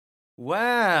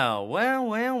Well.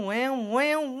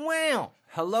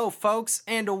 Hello, folks,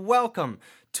 and welcome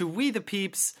to We the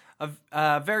Peeps,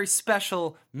 a very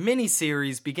special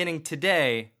mini-series beginning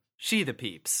today, She the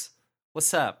Peeps.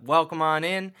 What's up? Welcome on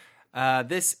in.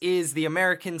 This is the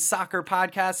American Soccer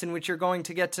Podcast in which you're going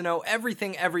to get to know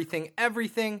everything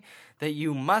that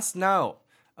you must know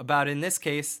about, in this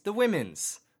case, the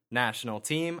women's national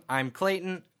team. I'm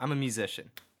Clayton. I'm a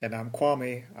musician. And I'm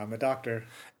Kwame. I'm a doctor.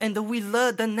 And we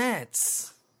love the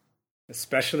Nets.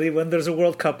 Especially when there's a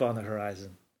World Cup on the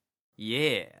horizon.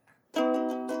 Yeah.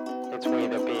 It's we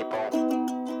the people.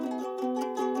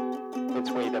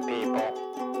 It's we the people.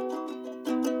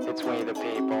 It's we the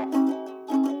people.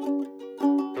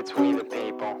 It's we the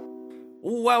people.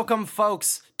 Welcome,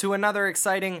 folks, to another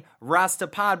exciting Rasta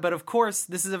Pod, but of course,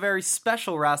 this is a very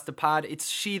special Rasta Pod. It's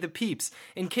She the Peeps.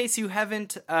 In case you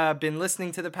haven't been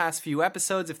listening to the past few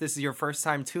episodes, if this is your first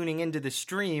time tuning into the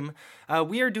stream,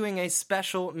 we are doing a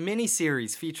special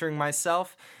mini-series featuring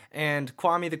myself and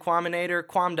Kwame the Kwaminator,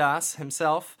 Kwamdas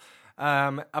himself,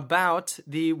 about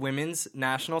the women's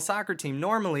national soccer team.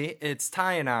 Normally, it's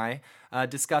Ty and I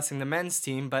discussing the men's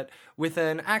team, but with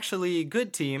an actually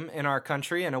good team in our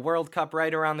country and a World Cup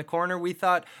right around the corner, we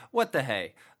thought, what the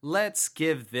hey, let's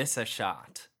give this a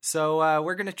shot. So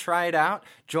we're going to try it out.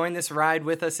 Join this ride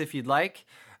with us if you'd like.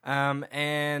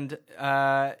 And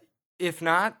if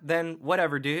not, then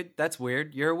whatever, dude. That's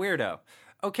weird. You're a weirdo.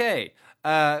 Okay.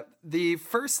 The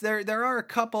first, there are a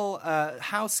couple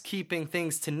housekeeping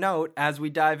things to note as we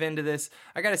dive into this.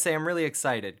 I gotta say, I'm really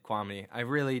excited, Kwame. I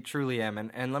really, truly am.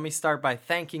 And let me start by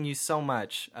thanking you so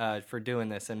much for doing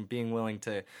this and being willing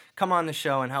to come on the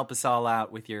show and help us all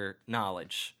out with your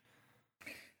knowledge.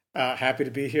 Happy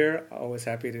to be here. Always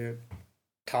happy to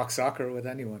talk soccer with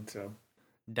anyone. So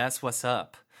that's what's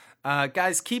up.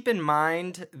 Guys, keep in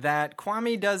mind that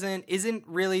Kwame isn't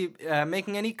really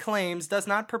making any claims, does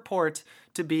not purport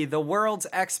to be the world's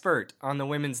expert on the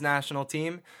women's national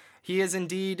team. He is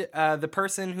indeed the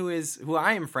person who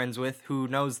I am friends with, who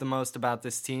knows the most about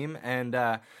this team,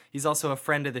 and he's also a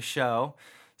friend of the show.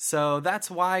 So that's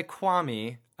why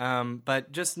Kwame,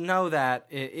 but just know that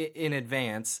in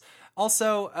advance.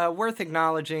 Also, worth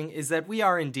acknowledging is that we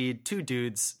are indeed two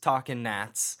dudes talking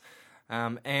Nats.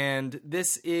 And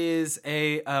this is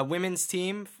a women's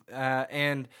team,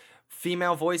 and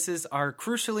female voices are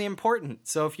crucially important.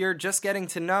 So if you're just getting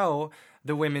to know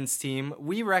the women's team,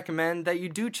 we recommend that you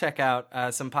do check out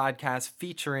some podcasts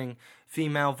featuring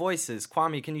female voices.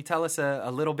 Kwame, can you tell us a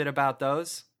little bit about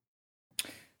those?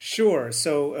 Sure.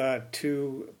 So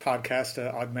two podcasts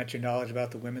to augment your knowledge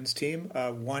about the women's team.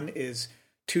 One is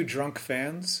Two Drunk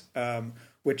Fans,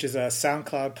 which is a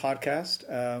SoundCloud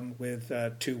podcast with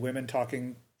two women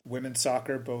talking women's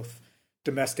soccer, both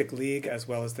domestic league as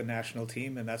well as the national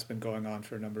team, and that's been going on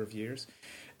for a number of years.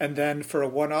 And then for a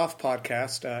one-off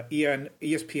podcast,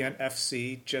 ESPN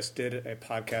FC just did a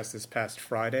podcast this past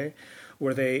Friday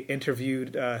where they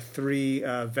interviewed three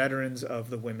veterans of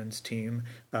the women's team,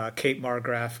 Kate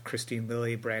Margraf, Christine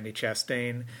Lilly, Brandy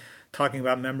Chastain, talking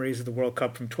about memories of the World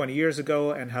Cup from 20 years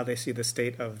ago and how they see the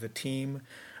state of the team.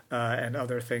 And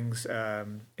other things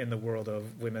in the world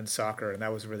of women's soccer, and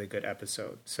that was a really good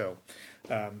episode. So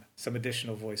some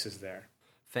additional voices there.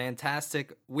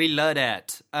 Fantastic. We love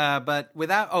that. But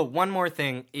one more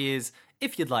thing is,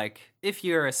 if you'd like, if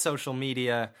you're a social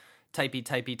media tappy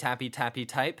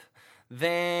type,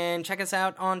 then check us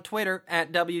out on Twitter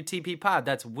at WTP Pod.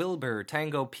 That's Wilbur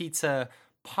Tango Pizza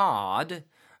Pod.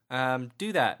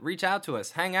 Do that. Reach out to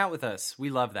us. Hang out with us. We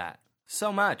love that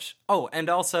so much. Oh, and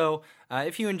also,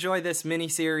 if you enjoy this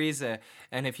mini-series,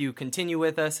 and if you continue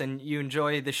with us and you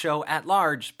enjoy the show at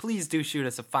large, please do shoot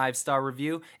us a 5-star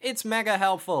review. It's mega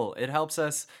helpful. It helps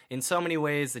us in so many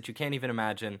ways that you can't even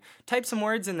imagine. Type some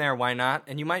words in there, why not?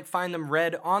 And you might find them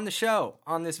read on the show,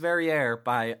 on this very air,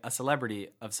 by a celebrity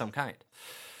of some kind.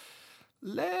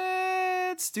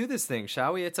 Let's do this thing,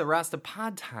 shall we? It's a Rasta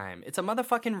Pod time. It's a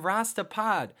motherfucking Rasta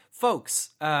Pod. Folks,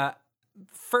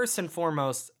 first and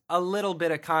foremost, a little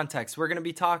bit of context. We're going to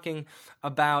be talking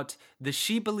about the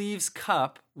She Believes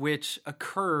Cup, which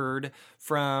occurred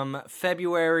from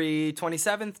February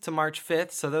 27th to March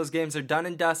 5th. So those games are done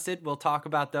and dusted. We'll talk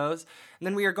about those. And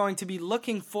then we are going to be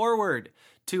looking forward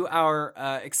to our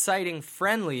exciting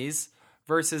friendlies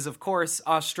versus, of course,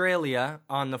 Australia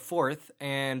on the 4th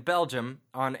and Belgium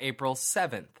on April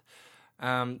 7th.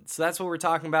 So that's what we're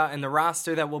talking about. And the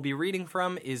roster that we'll be reading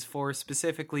from is for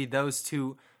specifically those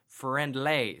two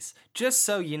friendlies. Just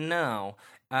so you know,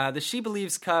 the She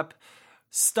Believes Cup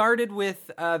started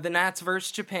with the Nats versus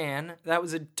Japan. That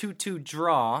was a 2-2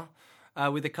 draw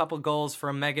with a couple goals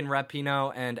from Megan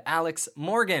Rapinoe and Alex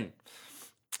Morgan.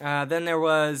 Then there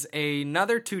was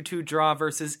another 2-2 draw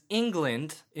versus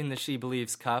England in the She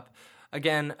Believes Cup.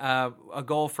 Again, a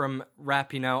goal from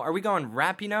Rapinoe. Are we going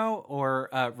Rapinoe or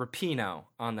Rapinoe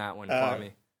on that one,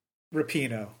 Kwame?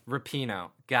 Rapinoe.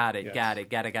 Got it, Yes. got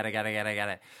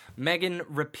it. Megan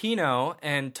Rapinoe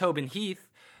and Tobin Heath.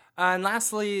 And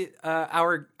lastly,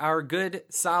 our good,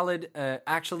 solid,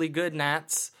 actually good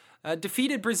Nats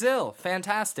defeated Brazil.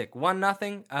 Fantastic.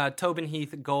 1-0. Tobin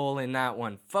Heath goal in that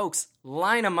one. Folks,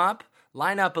 line them up.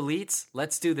 Line up, elites.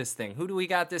 Let's do this thing. Who do we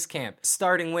got this camp?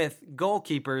 Starting with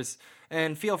goalkeepers.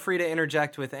 And feel free to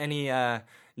interject with any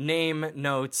name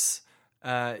notes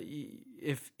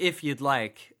if you'd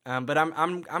like. But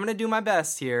I'm gonna do my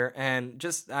best here, and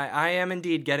just I am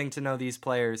indeed getting to know these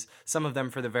players, some of them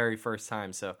for the very first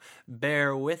time. So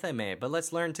bear with me, but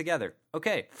let's learn together.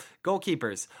 Okay,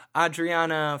 goalkeepers: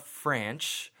 Adriana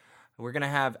Franch. We're gonna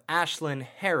have Ashlyn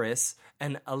Harris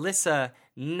and Alyssa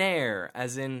Nair,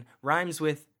 as in rhymes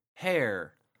with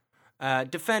hair.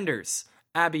 Defenders: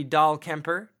 Abby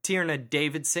Dahlkemper, Tierna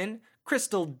Davidson,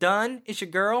 Crystal Dunn, is your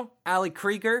girl, Allie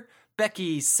Krieger,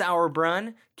 Becky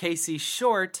Sauerbrunn, Casey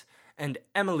Short, and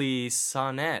Emily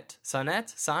Sonnet.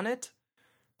 Sonnet?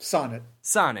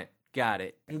 Got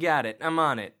it. I'm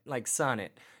on it, like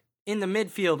Sonnet. In the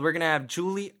midfield, we're going to have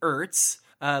Julie Ertz,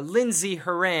 Lindsay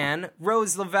Horan,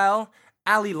 Rose Lavelle,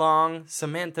 Ali Long,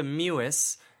 Samantha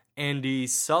Mewis, Andy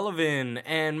Sullivan,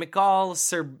 and McCall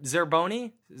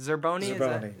Zerboni?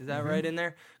 Zerboni? Is that right in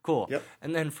there? Cool. Yep.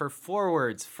 And then for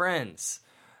forwards, friends,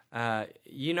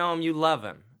 you know him, you love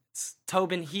him. It's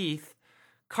Tobin Heath,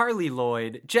 Carly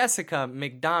Lloyd, Jessica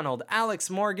McDonald, Alex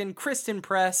Morgan, Kristen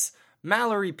Press,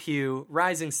 Mallory Pugh,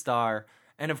 Rising Star,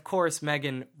 and of course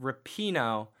Megan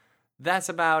Rapinoe. That's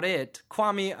about it.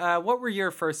 Kwame, what were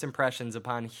your first impressions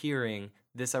upon hearing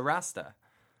this Arasta?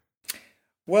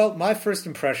 Well, my first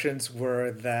impressions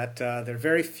were that there are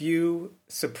very few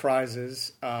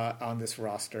surprises on this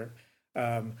roster.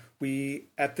 We,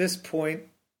 at this point,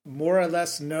 more or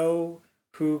less know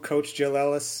who Coach Jill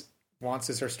Ellis wants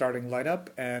as her starting lineup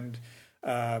and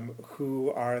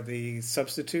who are the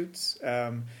substitutes.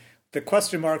 The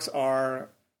question marks are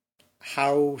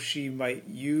how she might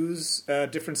use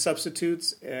different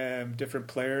substitutes and different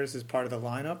players as part of the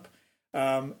lineup.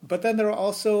 But then there are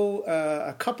also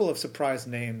a couple of surprise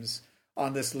names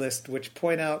on this list which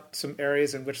point out some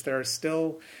areas in which there are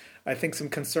still, I think, some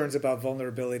concerns about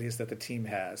vulnerabilities that the team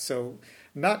has. So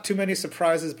not too many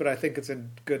surprises, but I think it's a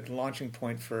good launching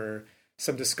point for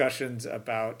some discussions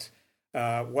about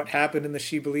what happened in the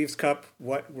She Believes Cup,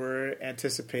 what we're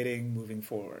anticipating moving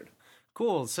forward.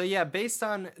 Cool. So yeah, based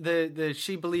on the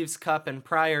She Believes Cup and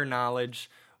prior knowledge,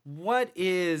 what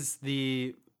is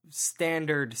the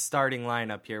standard starting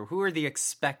lineup here? Who are the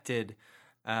expected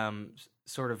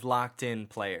sort of locked-in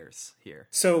players here?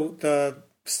 So the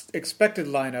expected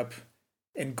lineup: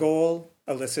 in goal,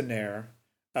 Alyssa Nair.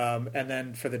 And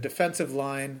then for the defensive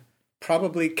line,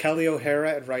 probably Kelly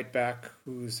O'Hara at right back,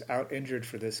 who's out injured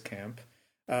for this camp.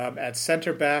 At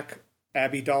center back,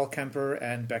 Abby Dahlkemper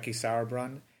and Becky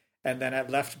Sauerbrunn. And then at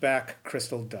left back,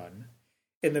 Crystal Dunn.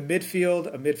 In the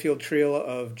midfield, a midfield trio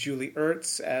of Julie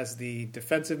Ertz as the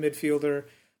defensive midfielder,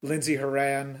 Lindsay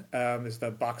Horan is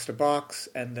the box-to-box,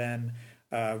 and then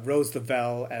Rose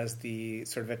Lavelle as the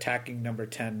sort of attacking number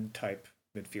 10 type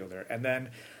midfielder. And then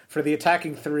for the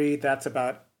attacking three, that's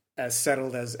about as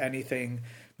settled as anything.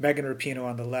 Megan Rapinoe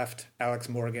on the left, Alex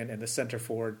Morgan, and the center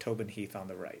forward, Tobin Heath on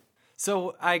the right.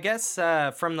 So I guess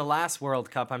from the last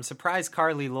World Cup, I'm surprised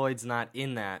Carly Lloyd's not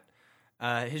in that.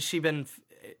 Has she been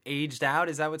aged out?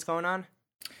 Is that what's going on?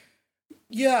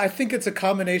 Yeah, I think it's a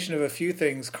combination of a few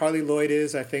things. Carly Lloyd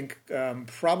is, I think,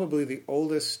 probably the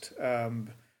oldest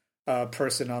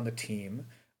person on the team.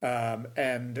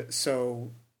 And so,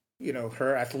 you know,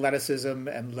 her athleticism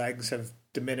and legs have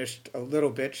diminished a little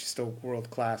bit. She's still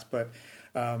world class, but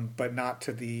not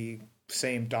to the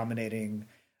same dominating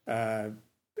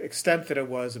extent that it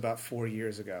was about 4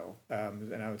 years ago.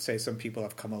 And I would say some people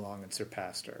have come along and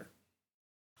surpassed her.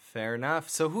 Fair enough.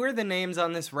 So who are the names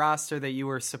on this roster that you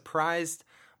were surprised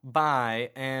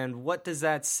by, and what does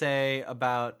that say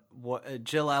about what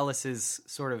Jill Ellis's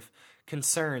sort of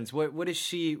concerns? What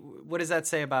does that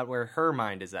say about where her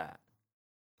mind is at?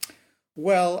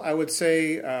 Well, I would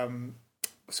say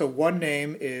so one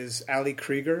name is Ali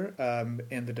Krieger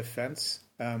in the defense,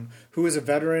 who is a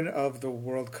veteran of the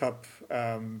World Cup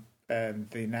and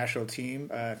the national team.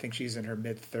 I think she's in her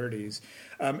mid-30s,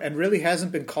 and really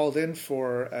hasn't been called in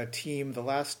for a team the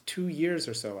last 2 years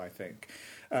or so, I think.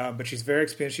 But she's very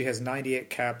experienced. She has 98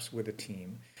 caps with a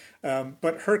team.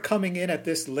 But her coming in at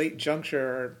this late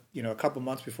juncture, you know, a couple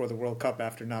months before the World Cup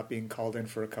after not being called in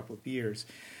for a couple of years,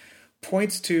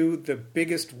 points to the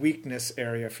biggest weakness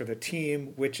area for the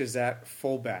team, which is at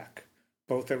fullback,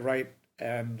 both at right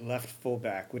and left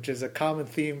fullback, which is a common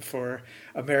theme for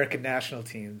American national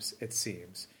teams, it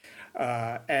seems.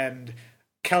 And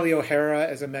Kelly O'Hara,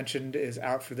 as I mentioned, is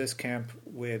out for this camp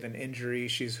with an injury.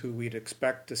 She's who we'd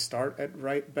expect to start at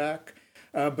right back.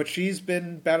 But she's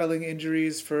been battling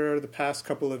injuries for the past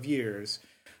couple of years.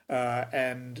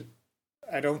 And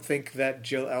I don't think that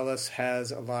Jill Ellis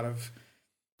has a lot of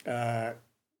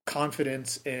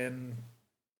confidence in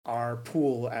our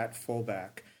pool at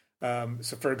fullback.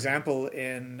 So, for example,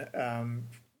 in a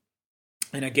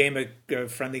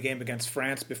friendly game against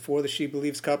France before the She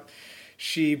Believes Cup,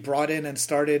 she brought in and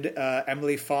started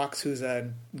Emily Fox, who's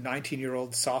a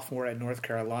 19-year-old sophomore at North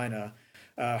Carolina.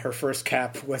 Her first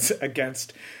cap was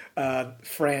against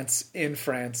France in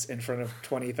front of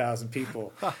 20,000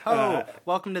 people.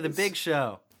 Welcome to the big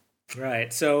show.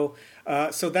 Right. So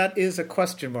that is a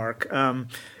question mark.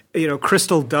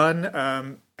 Crystal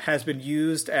Dunn has been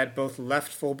used at both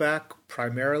left fullback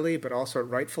primarily, but also at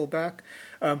right fullback.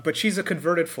 But she's a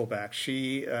converted fullback.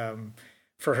 She,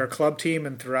 for her club team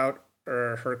and throughout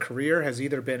her career, has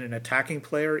either been an attacking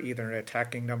player, either an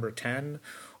attacking number 10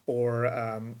 or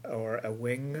a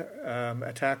wing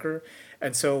attacker.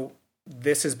 And so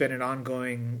this has been an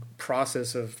ongoing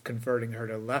process of converting her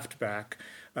to left back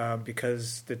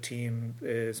because the team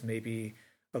is maybe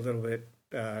a little bit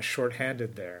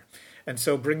shorthanded there. And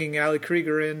so bringing Ali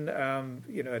Krieger in,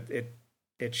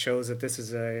 it shows that this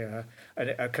is a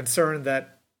concern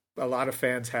that a lot of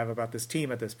fans have about this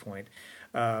team at this point.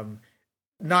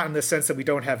 Not in the sense that we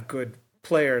don't have good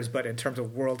players, but in terms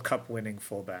of World Cup winning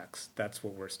fullbacks, that's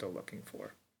what we're still looking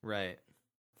for. Right.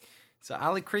 So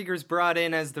Ali Krieger's brought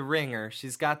in as the ringer.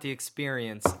 She's got the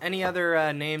experience. Any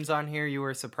other names on here you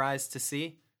were surprised to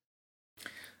see?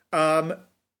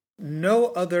 No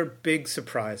other big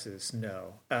surprises,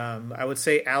 no. I would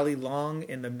say Ali Long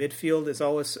in the midfield is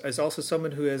also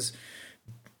someone who is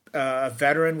a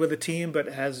veteran with the team, but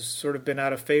has sort of been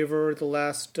out of favor the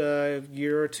last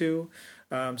year or two.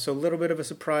 So a little bit of a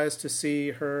surprise to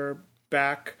see her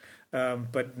back,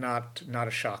 but not a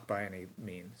shock by any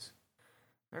means.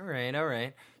 All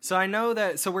right. So I know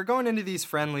that. So we're going into these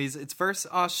friendlies. It's versus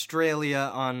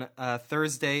Australia on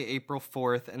Thursday, April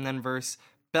 4th, and then versus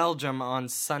Belgium on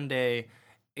Sunday,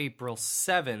 April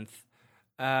 7th.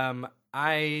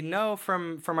 I know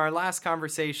from our last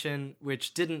conversation,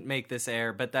 which didn't make this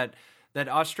air, but that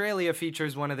Australia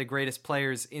features one of the greatest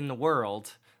players in the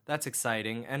world. That's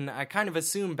exciting. And I kind of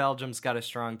assume Belgium's got a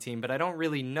strong team, but I don't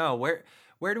really know.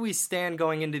 Where do we stand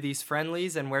going into these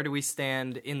friendlies, and where do we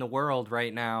stand in the world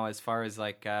right now as far as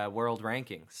world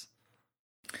rankings?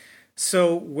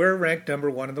 So we're ranked number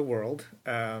 1 in the world,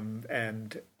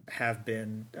 and have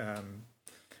been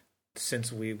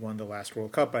since we won the last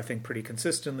World Cup, I think pretty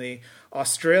consistently.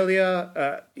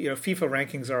 Australia, FIFA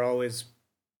rankings are always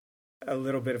a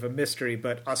little bit of a mystery,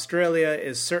 but Australia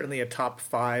is certainly a top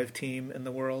 5 team in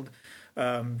the world.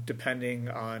 Depending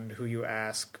on who you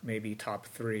ask, maybe top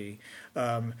 3.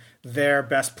 Their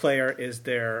best player is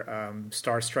their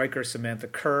star striker, Samantha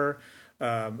Kerr,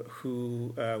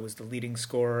 who was the leading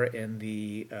scorer in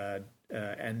the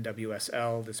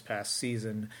NWSL this past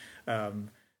season.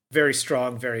 Very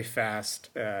strong, very fast,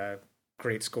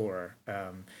 great scorer.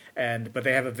 But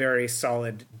they have a very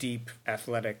solid, deep,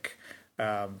 athletic,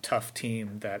 tough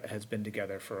team that has been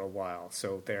together for a while.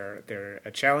 So they're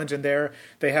a challenge, and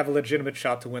they have a legitimate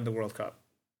shot to win the World Cup.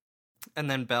 And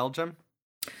then Belgium?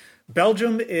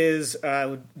 Belgium is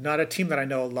not a team that I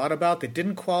know a lot about. They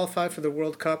didn't qualify for the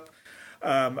World Cup.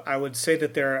 I would say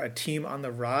that they're a team on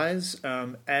the rise.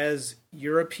 As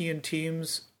European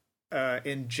teams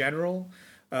in general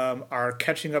are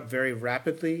catching up very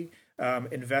rapidly,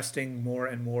 investing more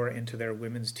and more into their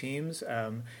women's teams,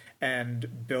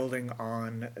 and building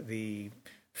on the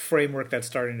framework that's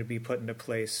starting to be put into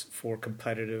place for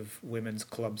competitive women's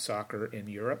club soccer in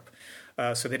Europe.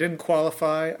 So they didn't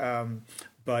qualify,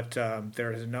 but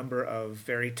there's a number of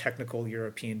very technical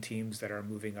European teams that are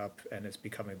moving up, and it's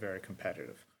becoming very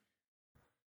competitive.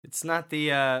 It's not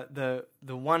the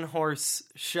one-horse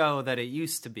show that it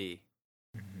used to be.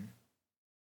 Mm-hmm.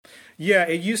 Yeah,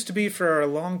 it used to be for a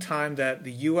long time that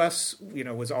the U.S.,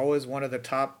 was always one of the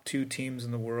top 2 teams in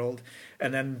the world,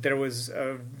 and then there was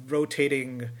a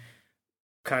rotating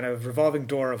kind of revolving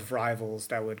door of rivals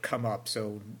that would come up.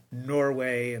 So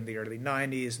Norway in the early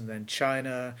 90s, and then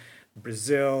China,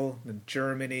 Brazil, and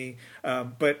Germany.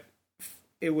 But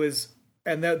it was,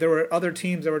 and there were other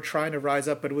teams that were trying to rise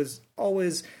up, but it was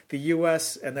always the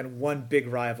U.S. and then one big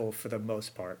rival for the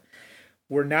most part.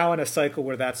 We're now in a cycle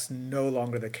where that's no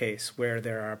longer the case, where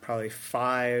there are probably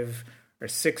 5 or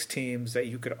 6 teams that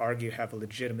you could argue have a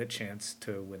legitimate chance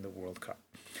to win the World Cup.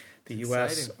 The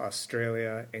U.S., Exciting.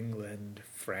 Australia, England,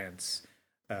 France,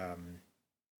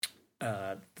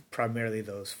 primarily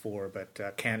those 4,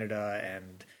 but Canada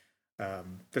and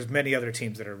there's many other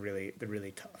teams that are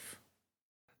really tough.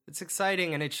 It's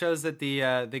exciting, and it shows that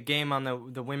the game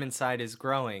on the women's side is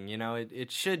growing. You know,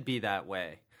 it should be that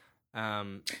way.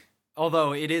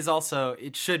 Although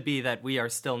it should be that we are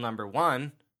still number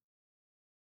one.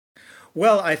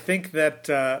 Well, I think that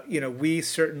we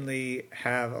certainly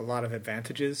have a lot of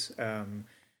advantages,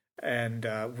 and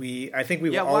I think we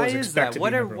will Why always is expect that? to be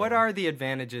number What one. are the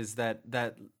advantages that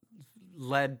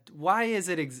led? Why is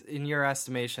it, in your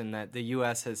estimation, that the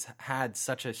U.S. has had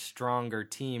such a stronger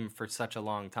team for such a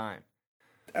long time?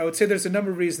 I would say there's a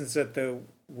number of reasons that the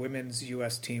women's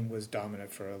U.S. team was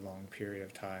dominant for a long period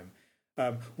of time.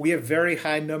 We have very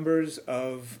high numbers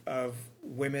of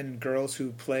girls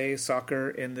who play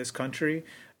soccer in this country.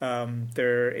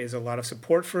 There is a lot of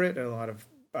support for it and a lot of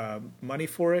money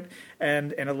for it.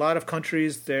 And in a lot of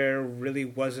countries, there really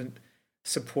wasn't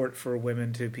support for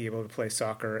women to be able to play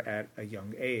soccer at a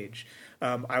young age.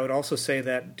 I would also say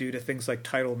that due to things like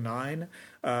Title IX,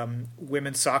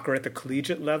 women's soccer at the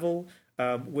collegiate level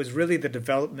was really the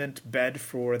development bed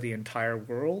for the entire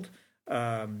world.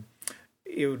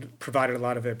 It provided a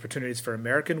lot of opportunities for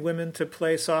American women to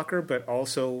play soccer, but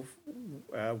also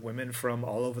women from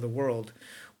all over the world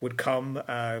would come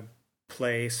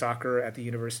play soccer at the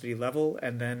university level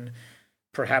and then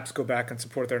perhaps go back and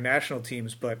support their national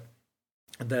teams. But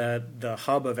the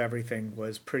hub of everything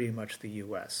was pretty much the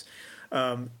U.S.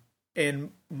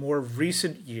 In more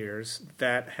recent years,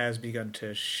 that has begun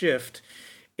to shift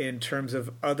in terms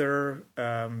of other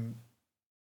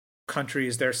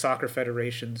countries, their soccer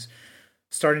federations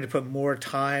starting to put more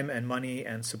time and money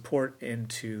and support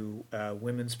into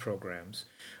women's programs.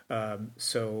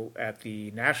 So at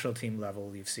the national team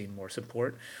level, you've seen more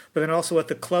support, but then also at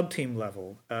the club team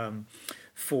level.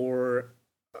 For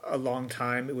a long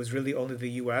time, it was really only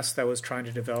the U.S. that was trying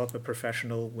to develop a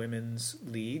professional women's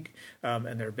league,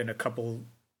 and there have been a couple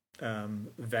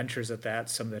ventures at that,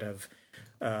 some that have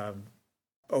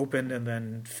opened and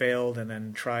then failed and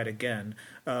then tried again.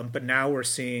 But now we're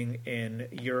seeing in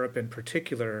Europe in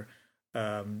particular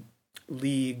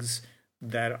leagues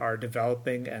that are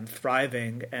developing and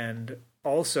thriving, and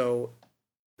also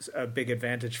a big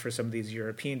advantage for some of these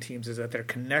European teams is that they're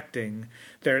connecting.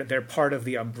 They're part of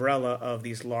the umbrella of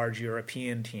these large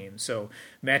European teams. So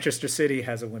Manchester City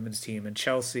has a women's team, and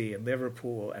Chelsea and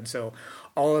Liverpool, and so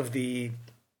all of the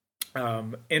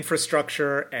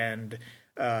infrastructure and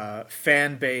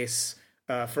fan base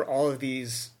for all of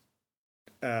these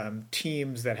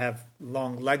teams that have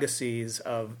long legacies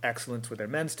of excellence with their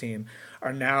men's team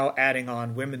are now adding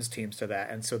on women's teams to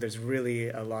that, and so there's really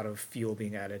a lot of fuel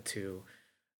being added to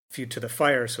the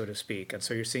fire, so to speak. And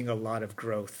so you're seeing a lot of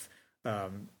growth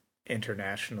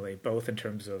internationally, both in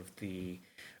terms of the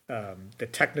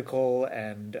technical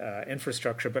and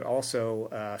infrastructure, but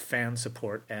also fan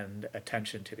support and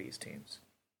attention to these teams.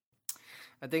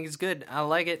 I think it's good. I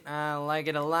like it. I like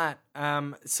it a lot.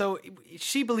 So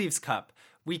She Believes Cup.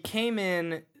 We came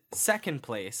in second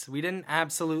place. We didn't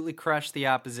absolutely crush the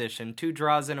opposition. 2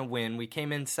 draws and a win. We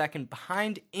came in second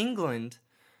behind England.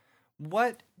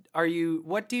 What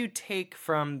do you take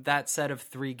from that set of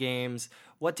 3 games?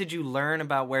 What did you learn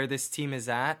about where this team is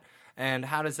at? And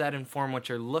how does that inform what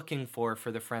you're looking for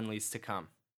the friendlies to come?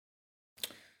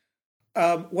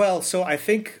 Well, so I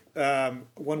think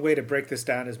one way to break this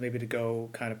down is maybe to go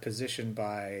kind of position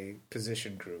by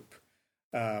position group,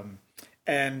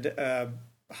 and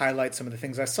highlight some of the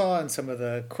things I saw and some of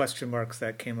the question marks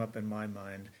that came up in my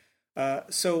mind.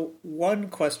 So one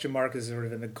question mark is sort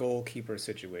of in the goalkeeper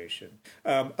situation.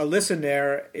 Alyssa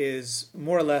Nair is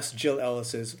more or less Jill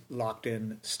Ellis's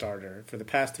locked-in starter. For the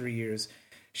past 3 years,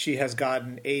 she has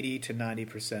gotten 80 to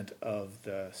 90% of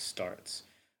the starts.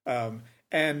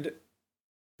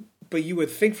 But you would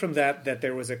think from that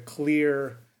there was a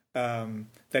clear,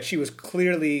 that she was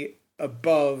clearly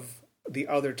above the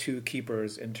other 2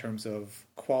 keepers in terms of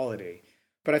quality.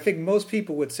 But I think most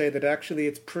people would say that actually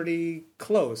it's pretty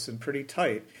close and pretty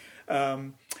tight.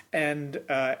 And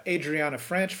Adriana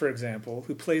Franch, for example,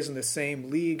 who plays in the same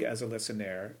league as Alyssa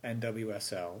Nair and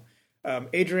WSL,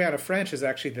 Adriana Franch is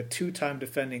actually the 2-time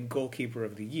defending goalkeeper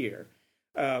of the year.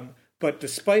 But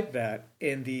despite that,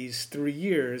 in these 3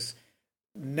 years,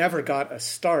 never got a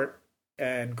start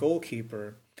and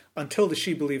goalkeeper until the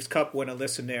She Believes Cup, when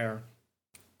Alyssa Nair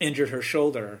injured her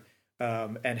shoulder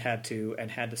and had to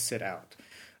sit out.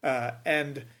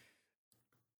 And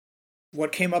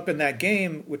what came up in that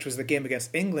game, which was the game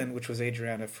against England, which was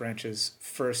Adriana Franch's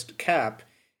first cap,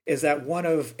 is that one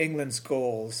of England's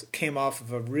goals came off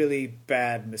of a really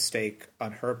bad mistake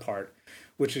on her part,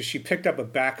 which is she picked up a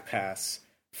back pass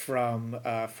from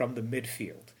the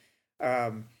midfield.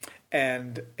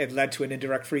 And it led to an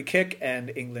indirect free kick,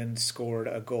 and England scored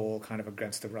a goal kind of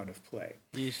against the run of play.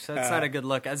 Yeesh, that's not a good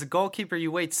look. As a goalkeeper, you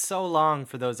wait so long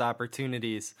for those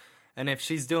opportunities. And if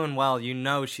she's doing well, you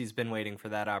know she's been waiting for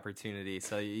that opportunity.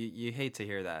 So you hate to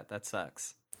hear that. That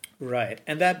sucks. Right.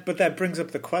 But that brings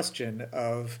up the question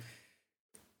of,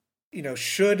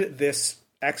 should this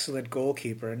excellent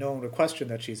goalkeeper, and no one would question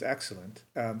that she's excellent,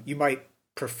 you might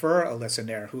prefer Alyssa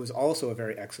Nair, who is also a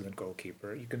very excellent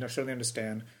goalkeeper. You can certainly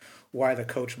understand why the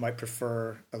coach might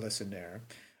prefer Alyssa Nair.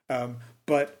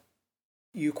 But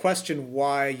you question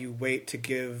why you wait to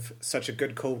give such a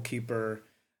good goalkeeper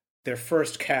their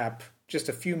first cap just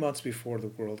a few months before the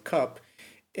World Cup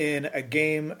in a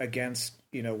game against,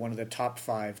 one of the top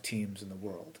 5 teams in the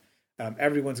world.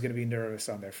 Everyone's going to be nervous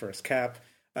on their first cap.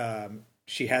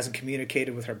 She hasn't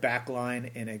communicated with her back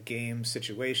line in a game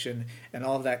situation, and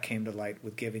all of that came to light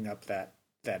with giving up that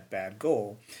bad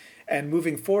goal. And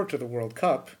moving forward to the World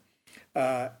Cup,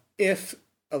 if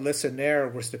Alyssa Nair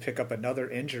was to pick up another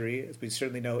injury, as we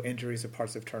certainly know injuries are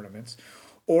parts of tournaments,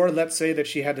 or let's say that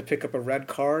she had to pick up a red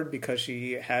card because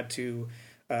she had to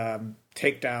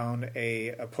take down a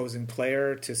opposing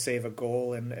player to save a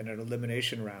goal in an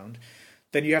elimination round,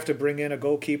 then you have to bring in a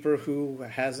goalkeeper who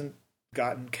hasn't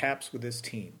gotten caps with this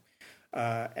team.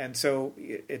 And so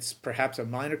it's perhaps a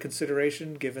minor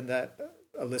consideration given that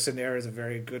Alyssa Nair is a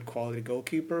very good quality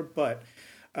goalkeeper. But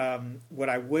what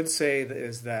I would say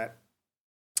is that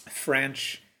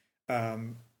French,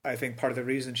 I think part of the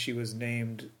reason she was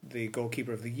named the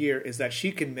goalkeeper of the year is that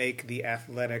she can make the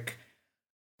athletic,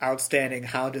 outstanding,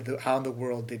 how in the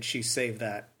world did she save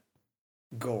that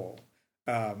goal?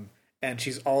 And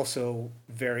she's also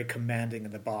very commanding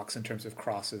in the box in terms of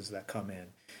crosses that come in.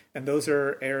 And those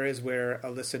are areas where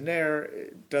Alyssa Nair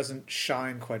doesn't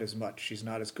shine quite as much. She's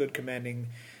not as good commanding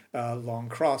long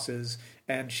crosses,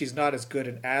 and she's not as good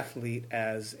an athlete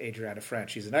as Adriana Franch.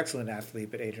 She's an excellent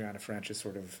athlete, but Adriana Franch is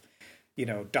sort of,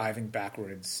 diving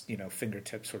backwards,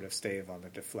 fingertip sort of stave on the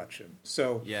deflection.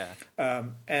 So, yeah.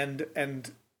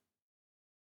 And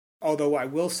although I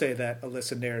will say that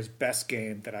Alyssa Nair's best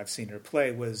game that I've seen her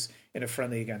play was in a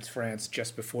friendly against France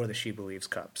just before the She Believes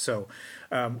Cup. So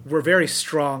we're very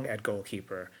strong at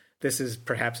goalkeeper. This is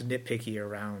perhaps nitpicky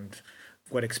around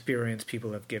what experience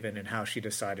people have given and how she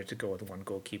decided to go with one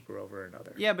goalkeeper over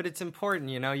another. Yeah, but it's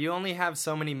important, you only have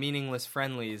so many meaningless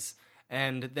friendlies,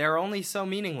 and they're only so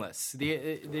meaningless.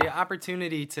 The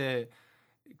opportunity to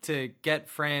get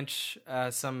French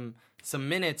some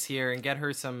minutes here and get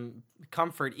her some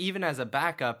comfort, even as a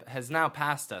backup, has now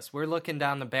passed us. We're looking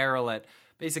down the barrel at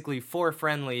basically 4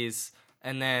 friendlies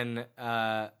and then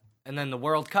the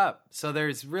World Cup. So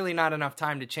there's really not enough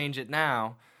time to change it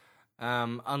now,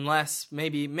 unless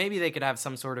maybe they could have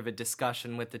some sort of a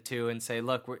discussion with the two and say,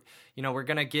 look, we're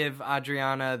gonna give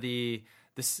Adriana the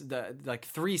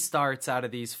 3 starts out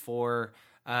of these 4,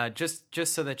 just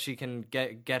so that she can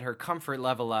get her comfort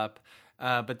level up.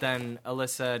 But then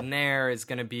Alyssa Nair is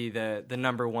going to be the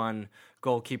number 1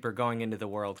 goalkeeper going into the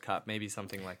World Cup, maybe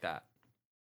something like that.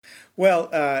 Well,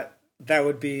 that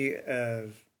would be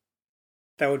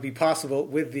possible,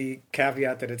 with the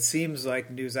caveat that it seems like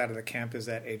news out of the camp is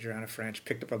that Adriana Franch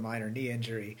picked up a minor knee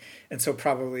injury, and so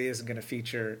probably isn't going to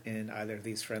feature in either of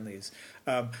these friendlies.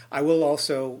 I will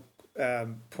also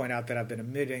point out that I've been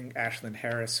omitting Ashlyn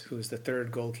Harris, who is the 3rd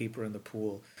goalkeeper in the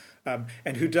pool.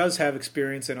 And who does have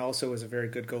experience and also is a very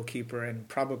good goalkeeper, and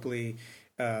probably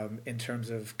in terms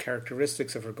of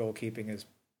characteristics of her goalkeeping is,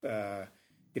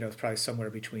 it's probably somewhere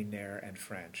between Nair and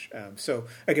French. So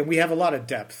again, we have a lot of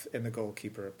depth in the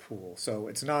goalkeeper pool, so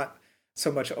it's not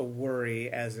so much a worry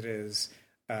as it is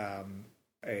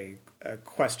a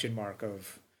question mark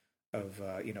of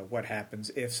what happens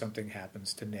if something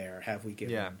happens to Nair. Have we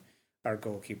given our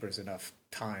goalkeepers enough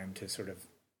time to sort of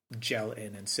gel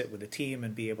in and sit with the team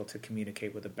and be able to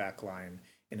communicate with the back line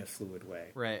in a fluid way?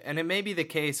 Right. And it may be the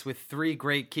case with 3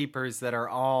 great keepers that are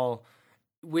all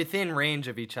within range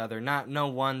of each other, no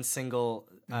one single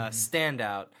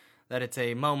standout, that it's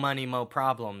a mo money, mo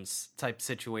problems type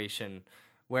situation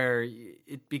where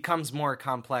it becomes more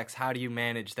complex. How do you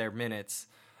manage their minutes?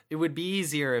 It would be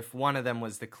easier if one of them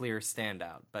was the clear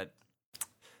standout, but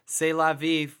c'est la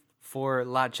vie for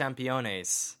la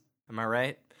Championes. Am I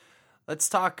right? Let's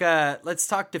talk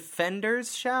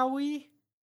defenders, shall we?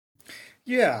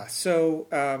 Yeah.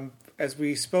 So as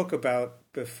we spoke about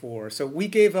before, so we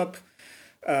gave up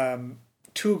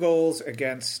 2 goals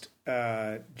against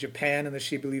Japan in the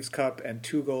She Believes Cup and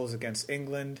 2 goals against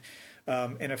England.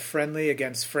 In a friendly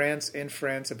against France in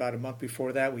France about a month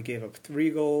before that, we gave up 3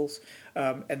 goals.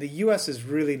 And the U.S. is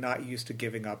really not used to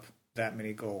giving up that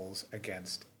many goals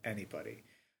against anybody.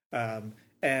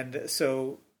 And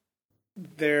so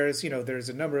there's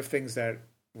a number of things that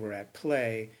were at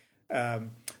play.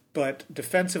 But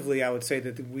defensively, I would say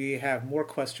that we have more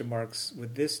question marks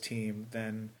with this team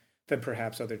than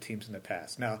perhaps other teams in the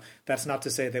past. Now, that's not to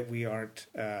say that we aren't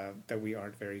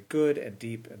very good and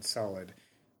deep and solid.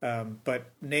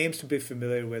 But names to be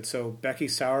familiar with. So Becky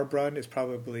Sauerbrunn is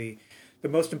probably the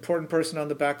most important person on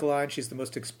the back line. She's the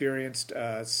most experienced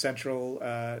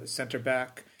center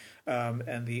back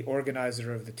and the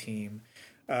organizer of the team.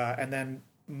 And then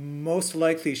most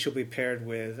likely she'll be paired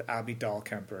with Abby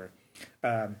Dahlkemper,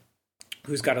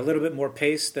 who's got a little bit more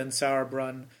pace than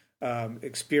Sauerbrunn,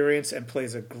 experience, and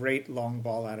plays a great long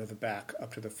ball out of the back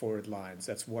up to the forward lines.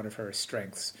 That's one of her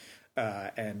strengths,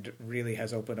 and really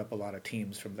has opened up a lot of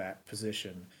teams from that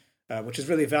position, which is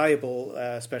really valuable,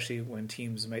 especially when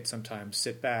teams might sometimes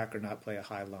sit back or not play a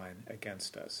high line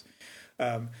against us.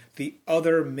 The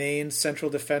other main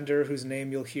central defender whose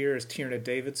name you'll hear is Tierna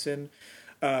Davidson,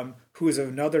 who is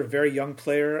another very young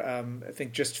player. I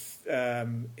think just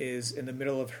is in the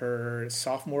middle of her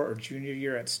sophomore or junior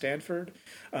year at Stanford,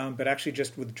 but actually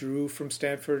just withdrew from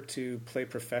Stanford to play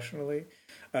professionally.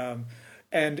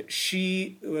 And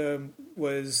she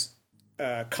was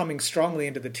coming strongly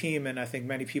into the team, and I think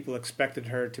many people expected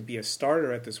her to be a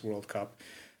starter at this World Cup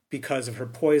because of her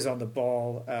poise on the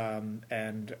ball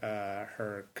and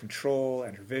her control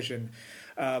and her vision.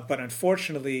 But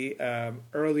unfortunately,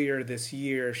 earlier this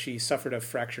year, she suffered a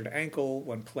fractured ankle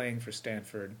when playing for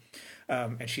Stanford.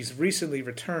 And she's recently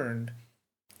returned,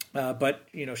 but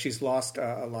she's lost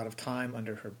a lot of time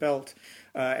under her belt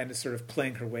and is sort of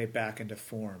playing her way back into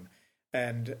form.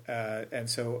 And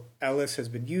so Ellis has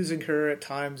been using her at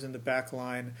times in the back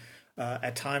line,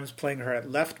 at times playing her at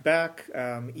left back,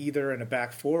 either in a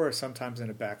back 4 or sometimes in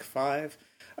a back 5.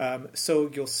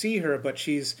 So you'll see her, but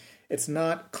it's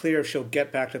not clear if she'll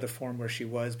get back to the form where she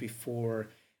was before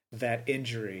that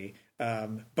injury,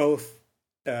 both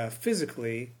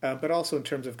physically, but also in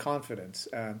terms of confidence.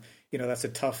 That's a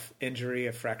tough injury,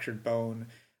 a fractured bone,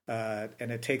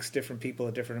 and it takes different people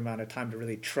a different amount of time to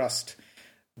really trust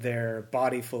their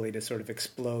body fully to sort of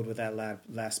explode with that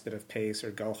last bit of pace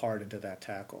or go hard into that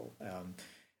tackle.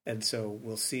 And so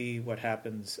we'll see what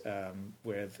happens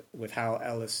with how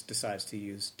Ellis decides to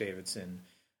use Davidson,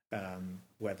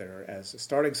 whether as a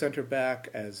starting center back,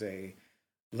 as a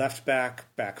left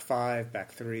back, back 5,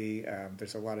 back 3.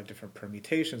 There's a lot of different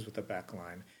permutations with the back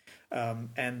line.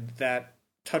 And that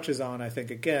touches on, I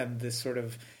think, again, this sort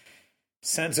of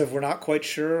sense of we're not quite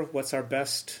sure what's our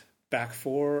best back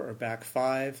 4 or back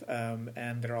 5,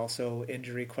 and there are also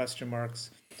injury question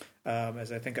marks.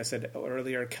 As I think I said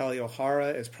earlier, Kelly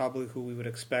O'Hara is probably who we would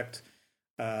expect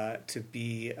to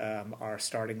be our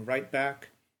starting right back,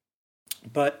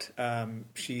 but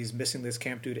she's missing this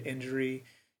camp due to injury.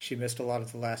 She missed a lot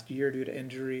of the last year due to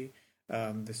injury.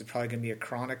 This is probably going to be a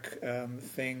chronic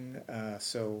thing,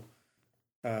 so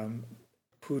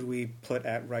who do we put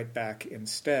at right back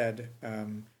instead?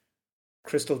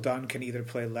 Crystal Dunn can either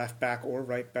play left back or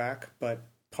right back, but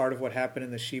part of what happened in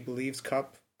the She Believes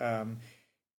Cup, part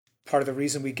of the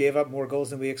reason we gave up more goals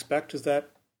than we expect is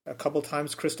that a couple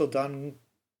times Crystal Dunn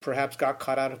perhaps got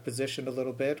caught out of position a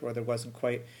little bit, or there wasn't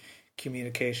quite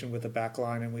communication with the back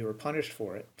line and we were punished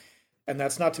for it. And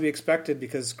that's not to be expected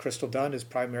because Crystal Dunn is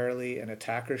primarily an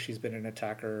attacker. She's been an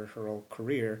attacker her whole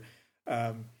career.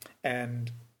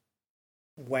 And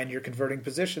when you're converting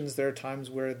positions, there are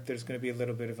times where there's going to be a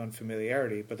little bit of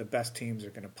unfamiliarity, but the best teams are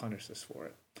going to punish us for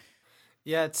it.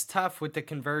 Yeah, it's tough with the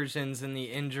conversions and the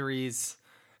injuries.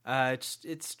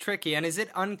 It's tricky. And is it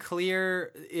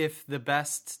unclear if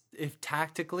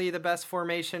tactically the best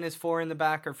formation is 4 in the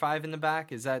back or 5 in the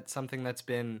back? Is that something that's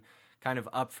been kind of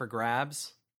up for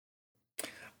grabs?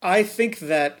 I think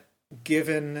that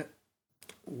given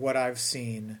what I've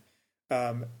seen,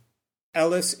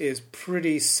 Ellis is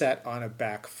pretty set on a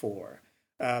back 4.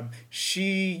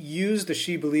 She used the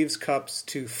She Believes Cups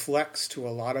to flex to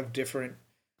a lot of different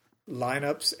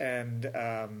lineups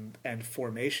and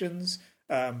formations,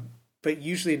 but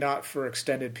usually not for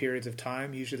extended periods of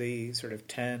time, usually sort of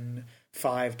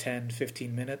 5, 10,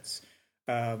 15 minutes,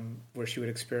 where she would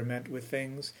experiment with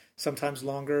things, sometimes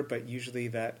longer, but usually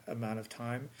that amount of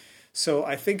time. So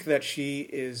I think that she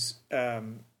is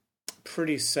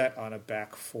pretty set on a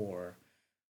back 4.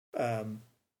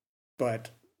 But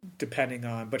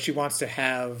she wants to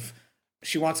have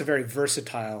she wants a very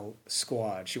versatile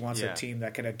squad. She wants Yeah. a team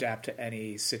that can adapt to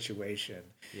any situation.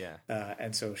 Yeah.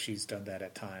 And so she's done that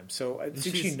at times. So I think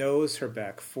she She's- knows her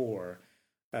back four,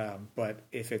 but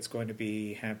if it's going to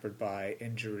be hampered by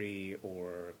injury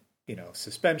or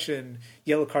suspension,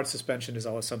 yellow card suspension is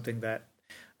always something that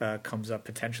comes up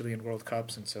potentially in World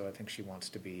Cups, and so I think she wants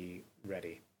to be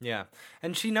ready. Yeah.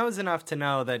 And she knows enough to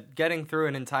know that getting through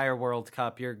an entire World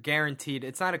Cup, you're guaranteed.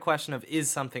 It's not a question of is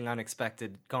something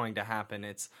unexpected going to happen.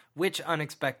 It's which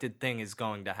unexpected thing is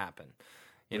going to happen.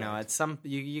 You know, it's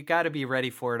you got to be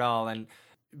ready for it all. And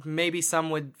maybe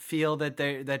some would feel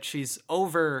that she's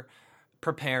over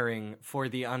preparing for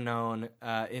the unknown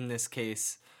in this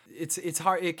case. It's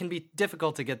hard. It can be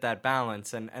difficult to get that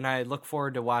balance. And I look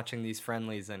forward to watching these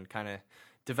friendlies and kind of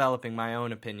developing my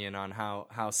own opinion on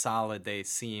how solid they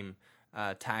seem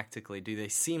tactically. Do they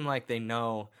seem like they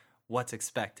know what's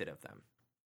expected of them?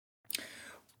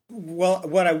 Well,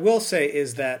 what I will say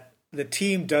is that the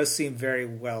team does seem very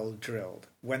well drilled.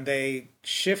 When they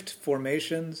shift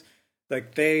formations,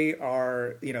 like they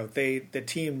are, the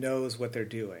team knows what they're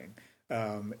doing.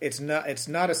 It's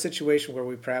not a situation where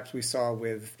we saw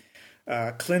with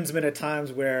Klinsmann at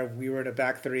times where we were in a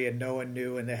back three and no one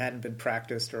knew and they hadn't been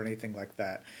practiced or anything like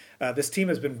that. This team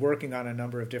has been working on a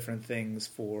number of different things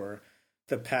for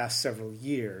the past several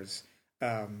years.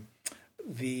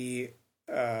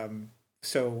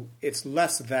 So it's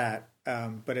less that,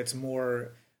 but it's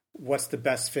more what's the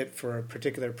best fit for a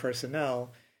particular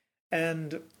personnel.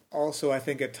 And also, I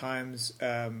think at times,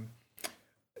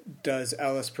 does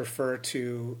Ellis prefer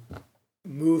to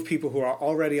move people who are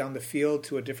already on the field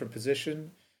to a different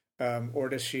position, or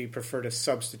does she prefer to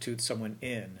substitute someone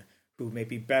in who may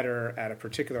be better at a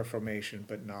particular formation,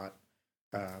 but not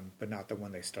the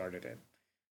one they started in?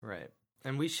 Right.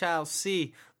 And we shall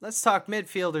see. Let's talk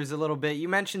midfielders a little bit. You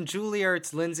mentioned Julie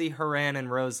Ertz, Lindsey Horan,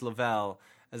 and Rose Lavelle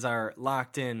as our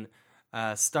locked-in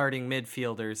starting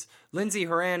midfielders. Lindsey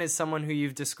Horan is someone who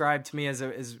you've described to me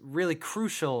as really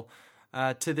crucial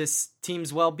to this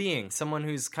team's well-being. Someone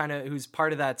who's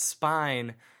part of that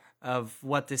spine of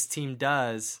what this team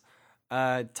does.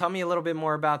 Tell me a little bit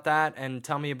more about that, and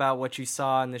tell me about what you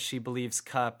saw in the She Believes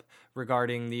Cup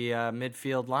regarding the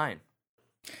midfield line.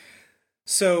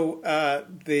 So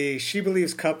the She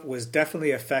Believes Cup was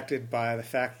definitely affected by the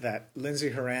fact that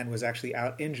Lindsey Horan was actually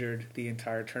out injured the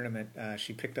entire tournament.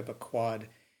 She picked up a quad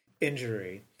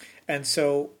injury. And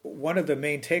so one of the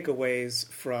main takeaways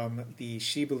from the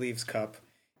She Believes Cup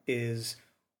is,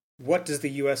 what does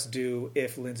the U.S. do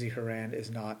if Lindsey Horan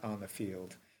is not on the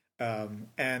field?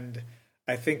 And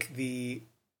I think the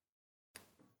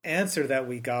answer that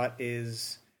we got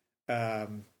is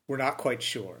we're not quite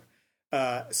sure.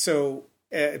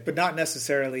 But not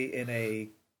necessarily in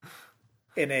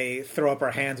a throw up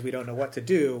our hands, we don't know what to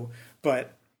do.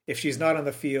 But if she's not on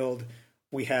the field,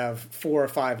 we have 4 or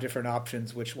 5 different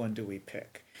options. Which one do we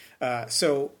pick?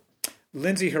 So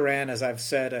Lindsey Horan, as I've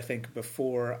said, I think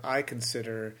before, I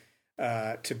consider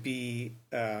to be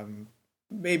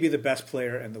maybe the best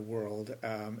player in the world,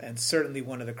 and certainly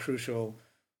one of the crucial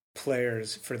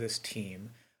players for this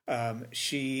team.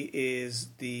 She's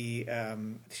the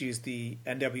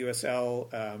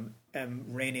NWSL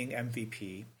reigning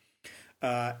MVP,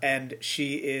 and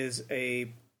she is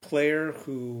a player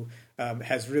who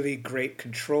has really great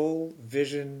control,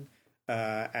 vision,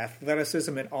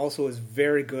 athleticism, and also is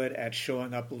very good at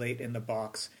showing up late in the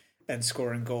box and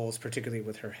scoring goals, particularly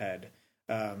with her head.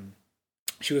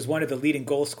 She was one of the leading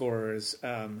goal scorers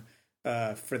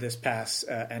for this past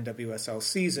NWSL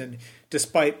season,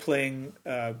 despite playing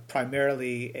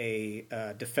primarily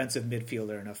a defensive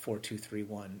midfielder in a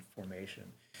 4-2-3-1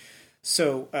 formation.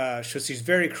 So she's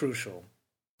very crucial.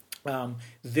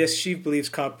 This She Believes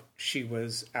Cup, she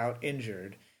was out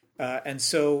injured. And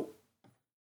so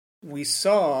we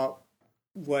saw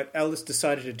what Ellis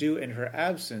decided to do in her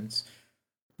absence,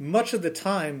 much of the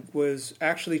time, was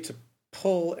actually to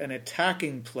pull an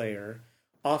attacking player,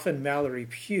 often Mallory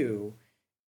Pugh,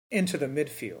 into the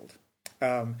midfield.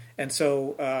 And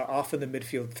so often the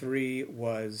midfield three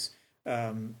was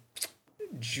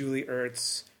Julie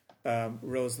Ertz,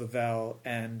 Rose Lavelle,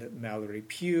 and Mallory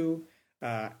Pugh.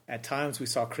 At times we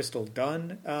saw Crystal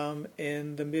Dunn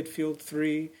in the midfield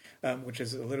three, which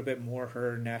is a little bit more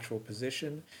her natural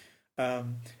position.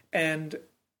 And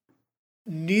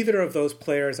neither of those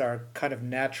players are kind of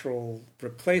natural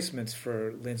replacements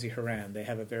for Lindsey Horan. They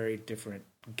have a very different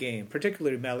game,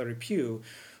 particularly Mallory Pugh,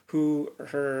 who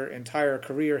her entire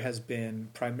career has been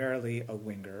primarily a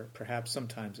winger, perhaps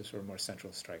sometimes a sort of more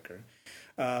central striker.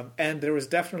 And there was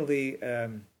definitely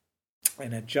an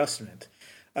adjustment.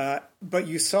 But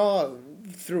you saw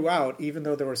throughout, even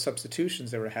though there were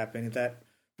substitutions that were happening, that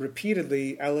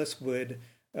repeatedly Ellis would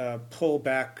pull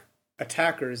back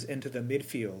attackers into the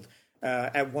midfield.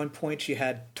 At one point, she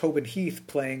had Tobin Heath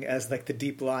playing as like the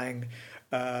deep-lying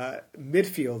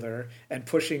midfielder and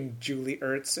pushing Julie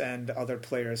Ertz and other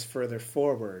players further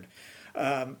forward.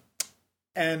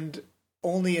 And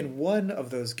only in one of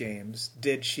those games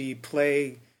did she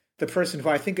play the person who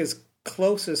I think is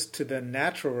closest to the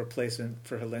natural replacement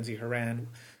for Lindsey Horan,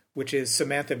 which is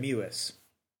Samantha Mewis.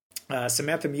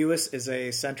 Samantha Mewis is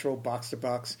a central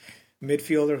box-to-box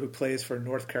midfielder who plays for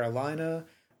North Carolina,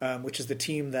 which is the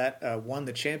team that won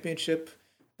the championship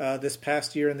this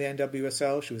past year in the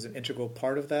NWSL. She was an integral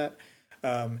part of that.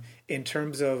 In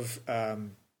terms of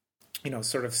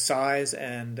sort of size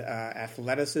and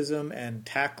athleticism and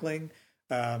tackling,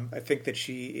 I think that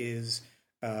she is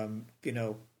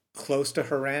close to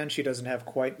Horan. She doesn't have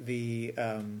quite the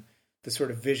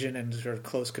sort of vision and sort of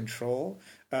close control,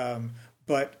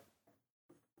 but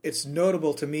it's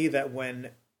notable to me that when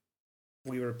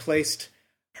we replaced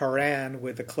Horan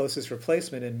with the closest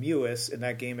replacement in Mewis in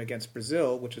that game against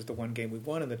Brazil, which is the one game we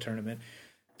won in the tournament,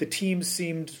 the team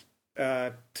seemed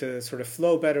to sort of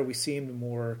flow better. We seemed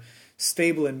more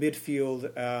stable in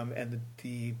midfield, and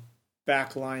the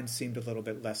back line seemed a little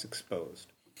bit less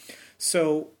exposed.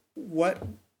 So what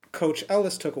Coach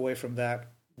Ellis took away from that,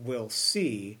 we'll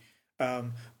see.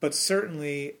 But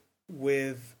certainly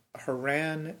with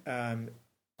Horan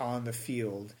on the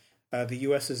field, the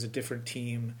U.S. is a different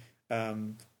team.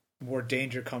 More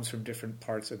danger comes from different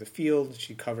parts of the field.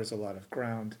 She covers a lot of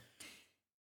ground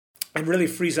and really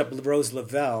frees up Rose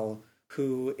Lavelle,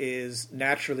 who is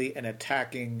naturally an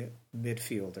attacking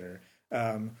midfielder.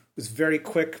 Was very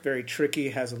quick, very tricky,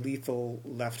 has a lethal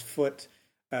left foot,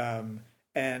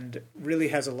 and really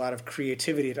has a lot of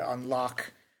creativity to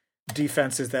unlock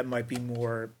defenses that might be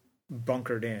more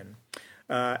bunkered in.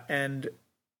 And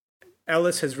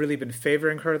Ellis has really been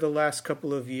favoring her the last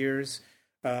couple of years.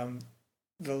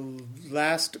 The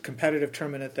last competitive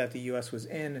tournament that the U.S. was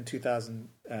in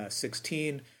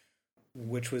 2016,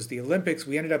 which was the Olympics,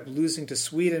 we ended up losing to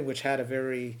Sweden, which had a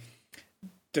very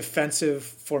defensive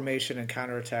formation and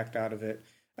counterattacked out of it,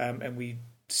 and we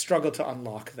struggled to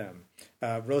unlock them.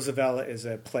 Rosavella is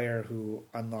a player who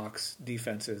unlocks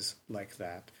defenses like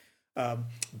that.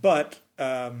 But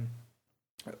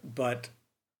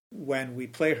when we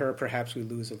play her, perhaps we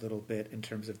lose a little bit in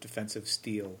terms of defensive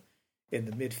steel in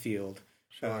the midfield,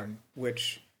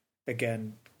 which,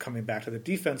 again, coming back to the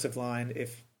defensive line,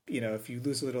 if you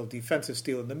lose a little defensive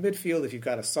steel in the midfield, if you've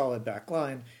got a solid back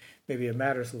line, maybe it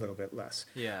matters a little bit less.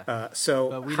 Yeah.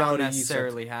 But we don't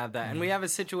necessarily have that. And we have a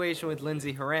situation with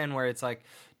Lindsey Horan where it's like,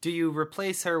 do you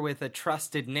replace her with a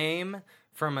trusted name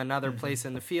from another place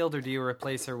in the field, or do you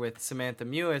replace her with Samantha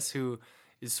Mewis, who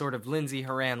is sort of Lindsey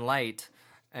Horan light?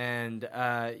 And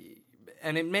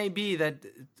it may be that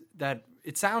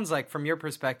it sounds like, from your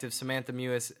perspective, Samantha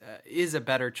Mewis is a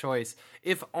better choice,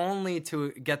 if only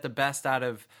to get the best out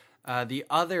of the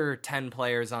other 10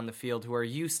 players on the field who are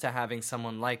used to having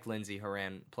someone like Lindsey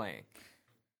Horan playing.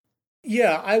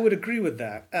 Yeah, I would agree with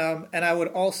that. And I would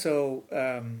also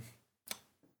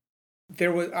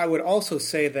I would also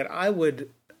say that I would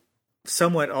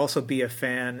somewhat also be a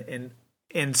fan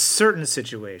in certain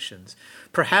situations,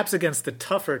 perhaps against the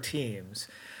tougher teams,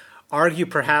 argue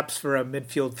perhaps for a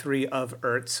midfield three of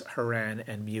Ertz, Horan,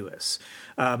 and Mewis.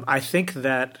 I think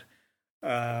that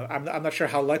I'm not sure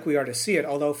how likely we are to see it,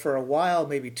 although for a while,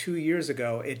 maybe 2 years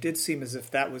ago, it did seem as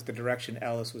if that was the direction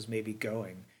Ellis was maybe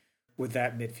going with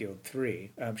that midfield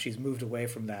three. She's moved away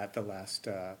from that the last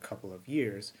couple of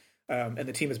years, and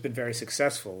the team has been very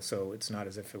successful, so it's not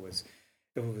as if it was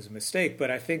a mistake.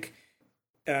 But I think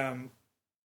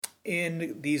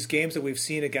in these games that we've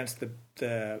seen against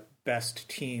the best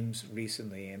teams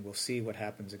recently, and we'll see what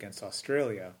happens against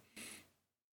Australia,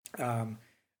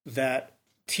 that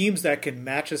teams that can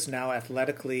match us now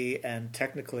athletically and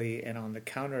technically and on the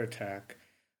counterattack,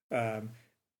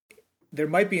 there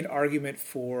might be an argument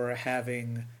for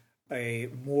having a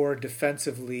more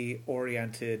defensively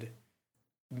oriented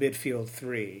midfield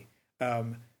three.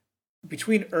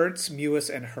 Between Ertz, Mewis,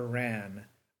 and Horan,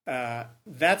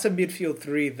 that's a midfield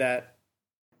three that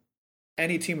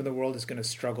any team in the world is going to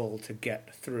struggle to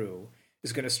get through,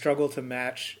 is going to struggle to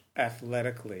match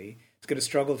athletically, is going to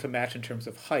struggle to match in terms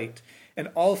of height. And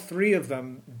all three of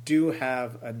them do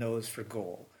have a nose for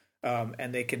goal.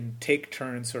 And they can take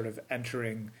turns sort of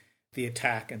entering the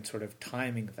attack and sort of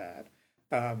timing that.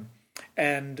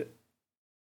 And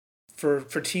for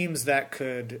teams that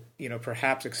could,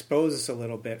 perhaps expose us a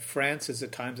little bit, France has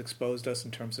at times exposed us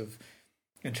in terms of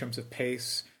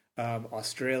pace.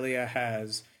 Australia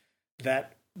has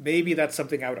that. Maybe that's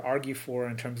something I would argue for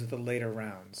in terms of the later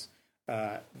rounds.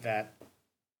 That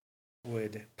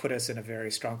would put us in a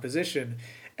very strong position.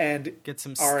 And get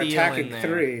some our steel attacking in there.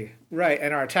 three, right?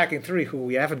 And our attacking three, who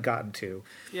we haven't gotten to,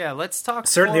 Yeah, let's talk.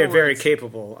 certainly are very forwards.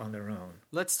 capable on their own.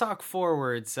 Let's talk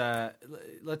forwards.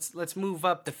 Let's move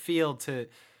up the field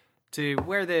to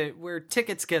where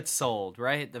tickets get sold.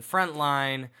 Right, the front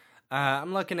line.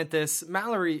 I'm looking at this.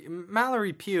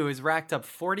 Mallory Pugh has racked up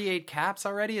 48 caps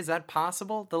already. Is that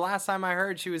possible? The last time I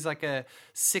heard, she was like a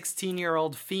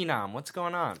 16-year-old phenom. What's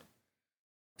going on?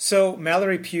 So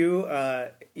Mallory Pugh,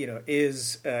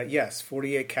 is yes,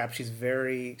 48 caps.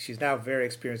 She's now very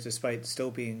experienced, despite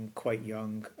still being quite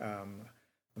young. I'm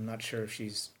not sure if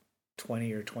she's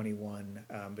 20 or 21,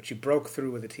 but she broke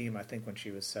through with the team, I think, when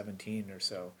she was 17 or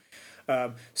so.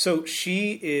 So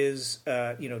she is,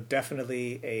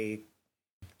 definitely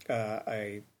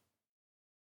a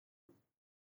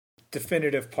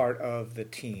definitive part of the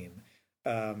team,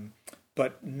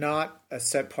 but not a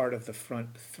set part of the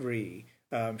front three.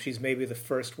 She's maybe the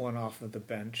first one off of the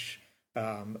bench,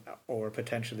 or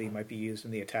potentially might be used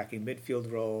in the attacking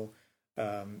midfield role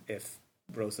if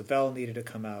Roosevelt needed to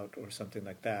come out or something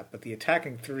like that. But the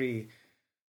attacking three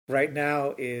right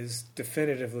now is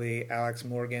definitively Alex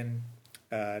Morgan,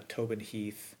 Tobin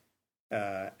Heath,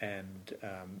 and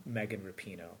Megan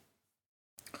Rapinoe,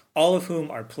 all of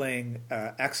whom are playing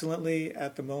excellently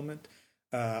at the moment,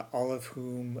 all of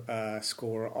whom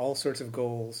score all sorts of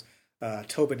goals.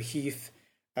 Tobin Heath,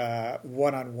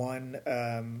 one-on-one,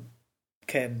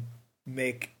 can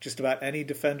make just about any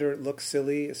defender look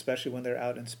silly, especially when they're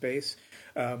out in space.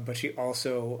 But she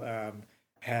also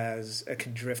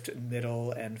can drift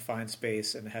middle and find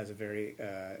space and has a very,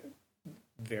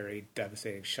 very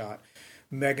devastating shot.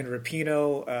 Megan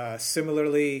Rapinoe,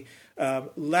 similarly,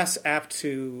 less apt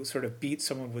to sort of beat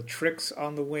someone with tricks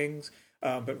on the wings,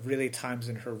 but really times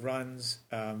in her runs.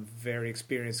 Very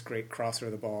experienced, great crosser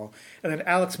of the ball. And then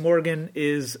Alex Morgan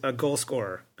is a goal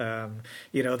scorer.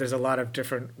 There's a lot of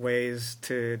different ways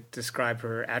to describe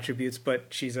her attributes, but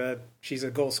she's a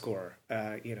goal scorer.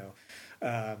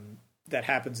 That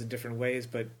happens in different ways,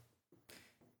 but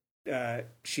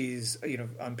she's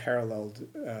unparalleled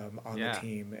on the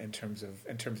team in terms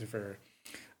of her.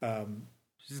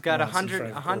 She's got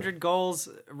 100 goals,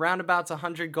 roundabouts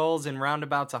 100 goals in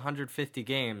roundabouts 150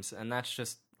 games, and that's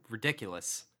just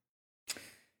ridiculous.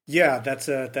 Yeah, that's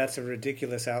a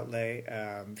ridiculous outlay.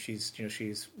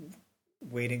 She's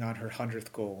waiting on her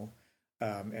 100th goal,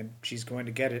 and she's going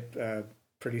to get it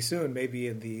pretty soon. Maybe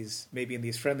in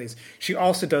these friendlies. She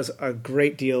also does a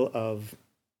great deal of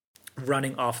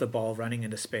running off the ball, running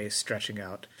into space, stretching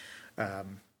out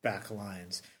back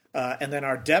lines. And then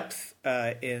our depth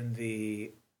in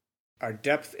the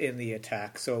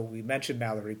attack. So we mentioned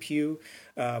Mallory Pugh.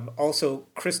 Also,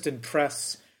 Kristen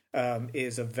Press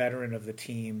is a veteran of the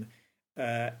team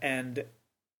and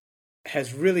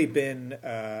has really been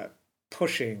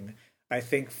pushing, I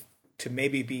think, to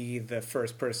maybe be the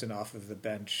first person off of the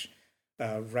bench,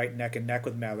 right neck and neck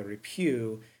with Mallory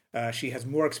Pugh. She has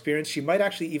more experience. She might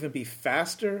actually even be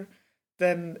faster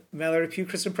than Mallory Pugh.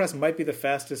 Kristen Press might be the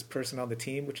fastest person on the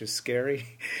team, which is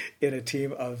scary in a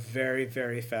team of very,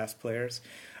 very fast players.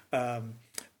 And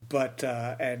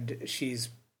she's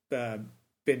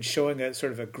been showing a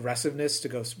sort of aggressiveness to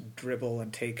go dribble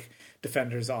and take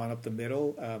defenders on up the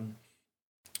middle,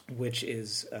 which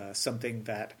is something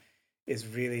that is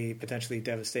really potentially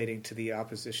devastating to the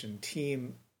opposition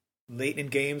team late in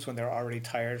games when they're already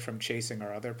tired from chasing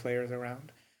our other players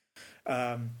around.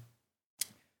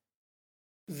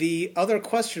 The other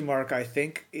question mark, I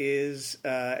think, is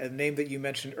a name that you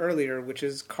mentioned earlier, which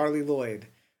is Carly Lloyd,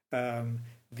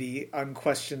 the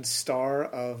unquestioned star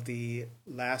of the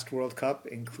last World Cup,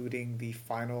 including the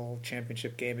final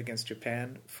championship game against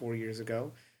Japan 4 years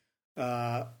ago,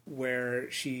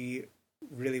 where she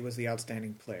really was the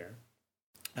outstanding player.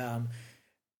 But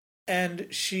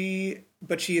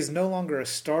she is no longer a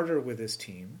starter with this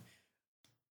team.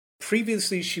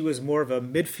 Previously, she was more of a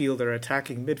midfielder,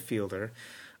 attacking midfielder.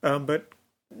 But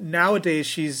nowadays,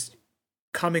 she's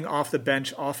coming off the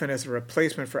bench often as a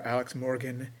replacement for Alex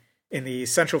Morgan in the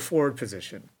central forward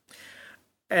position.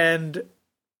 And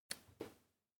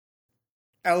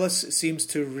Ellis seems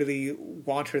to really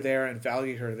want her there and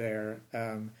value her there.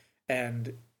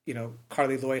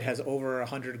 Carly Lloyd has over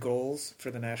 100 goals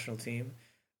for the national team.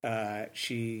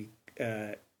 She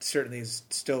certainly is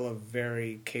still a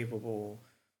very capable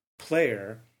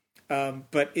player.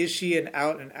 But is she an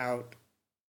out-and-out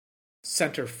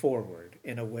center forward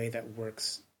in a way that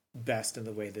works best in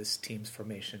the way this team's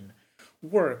formation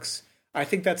works? I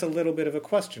think that's a little bit of a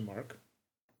question mark.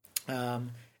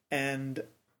 And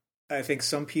I think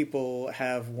some people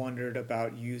have wondered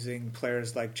about using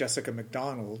players like Jessica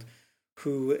McDonald,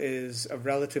 who is a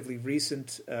relatively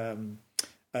recent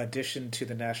addition to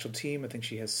the national team. I think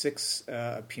she has 6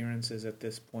 appearances at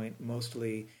this point,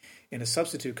 mostly in a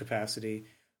substitute capacity,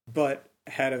 but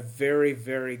had a very,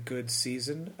 very good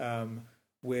season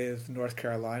with North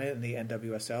Carolina in the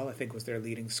NWSL. I think was their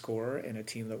leading scorer in a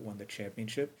team that won the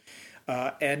championship,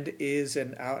 and is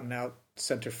an out-and-out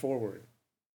center forward.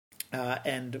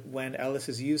 And when Ellis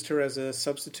has used her as a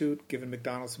substitute, given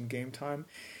McDonald some game time,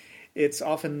 it's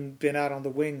often been out on the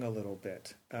wing a little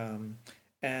bit.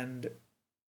 And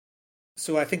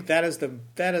so I think that is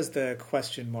the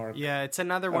question mark. Yeah, it's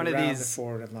another one of these the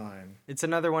forward line. It's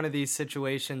another one of these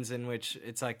situations in which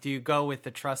it's like, do you go with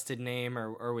the trusted name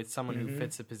or with someone who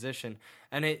fits the position?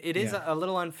 And it is a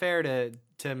little unfair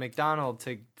to McDonald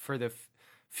for the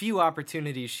few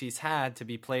opportunities she's had to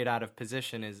be played out of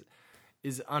position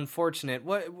is unfortunate.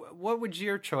 What would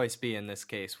your choice be in this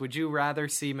case? Would you rather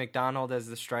see McDonald as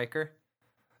the striker?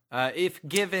 If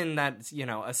given that,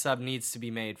 a sub needs to be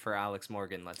made for Alex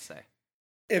Morgan, let's say.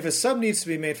 If a sub needs to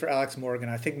be made for Alex Morgan,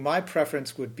 I think my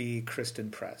preference would be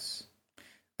Kristen Press.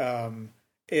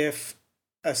 If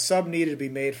a sub needed to be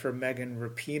made for Megan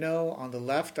Rapinoe on the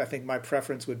left, I think my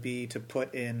preference would be to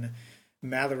put in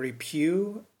Mallory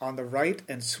Pugh on the right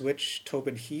and switch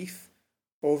Tobin Heath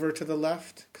over to the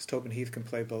left, because Tobin Heath can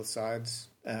play both sides.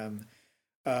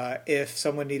 If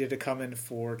someone needed to come in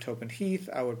for Tobin Heath,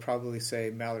 I would probably say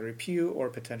Mallory Pugh or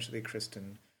potentially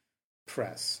Kristen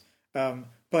Press.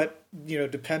 But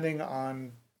depending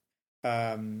on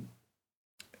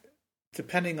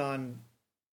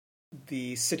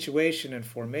the situation and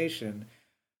formation,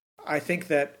 I think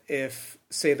that if,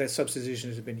 say, the substitution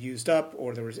has been used up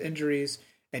or there was injuries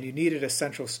and you needed a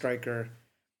central striker,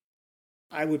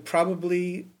 I would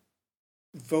probably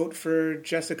vote for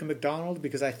Jessica McDonald,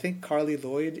 because I think Carly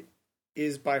Lloyd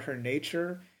is by her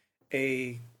nature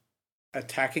a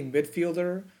attacking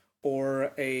midfielder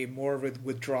or a more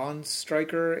withdrawn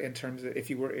striker in terms of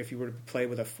if you were to play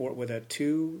with a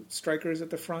 2 strikers at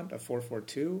the front, a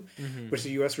 4-4-2, which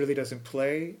the US really doesn't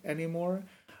play anymore.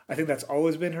 I think that's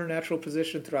always been her natural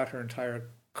position throughout her entire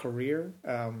career.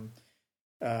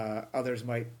 Others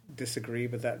might disagree,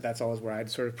 but that's always where I'd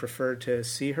sort of prefer to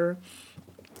see her.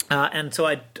 And so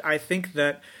I think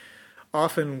that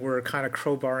often we're kind of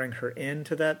crowbarring her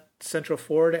into that central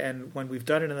forward, and when we've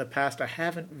done it in the past, I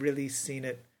haven't really seen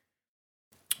it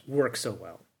work so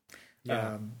well.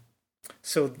 Yeah.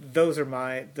 So those are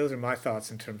my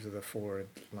thoughts in terms of the forward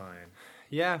line.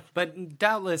 Yeah, but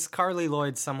doubtless Carly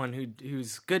Lloyd's someone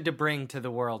who's good to bring to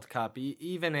the World Cup,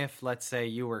 even if, let's say,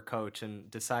 you were coach and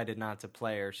decided not to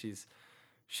play her. She's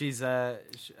I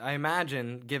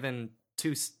imagine, given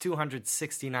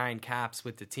 269 caps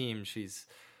with the team, she's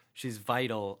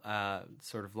vital,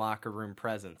 sort of locker room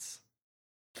presence.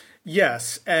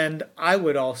 Yes, and I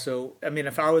would also,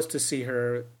 if I was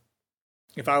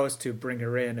to bring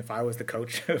her in, if I was the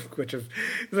coach, which is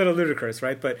a little ludicrous,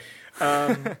 right? But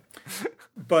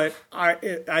but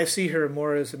I see her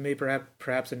more as maybe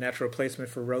perhaps a natural replacement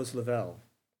for Rose Lavelle.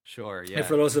 Sure, yeah.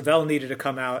 If Rose Lavelle needed to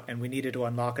come out and we needed to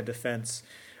unlock a defense,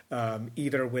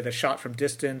 either with a shot from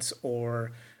distance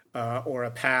or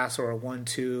a pass or a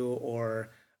 1-2 or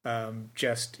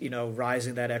just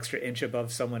rising that extra inch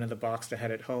above someone in the box to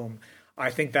head it home,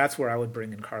 I think that's where I would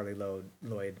bring in Carly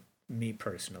Lloyd, me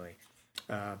personally.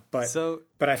 But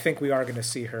I think we are going to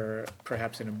see her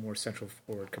perhaps in a more central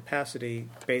forward capacity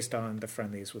based on the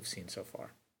friendlies we've seen so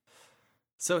far.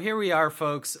 So here we are,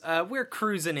 folks. We're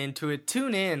cruising into it.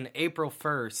 Tune in April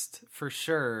 1st for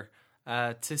sure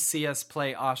to see us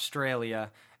play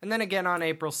Australia. And then again on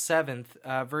April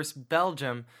 7th versus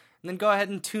Belgium. And then go ahead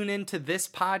and tune into this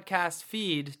podcast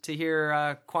feed to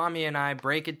hear Kwame and I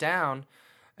break it down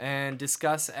and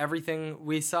discuss everything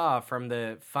we saw, from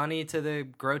the funny to the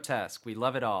grotesque. We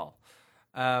love it all.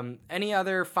 Any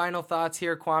other final thoughts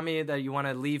here, Kwame, that you want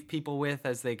to leave people with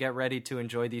as they get ready to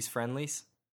enjoy these friendlies?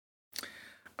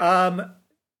 No,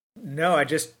 I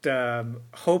just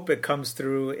hope it comes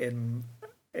through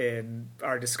in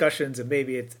our discussions, and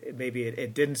maybe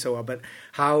it didn't so well, but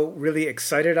how really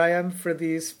excited I am for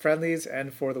these friendlies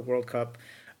and for the World Cup.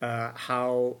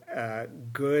 How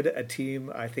good a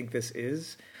team I think this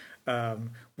is.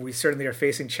 We certainly are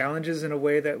facing challenges in a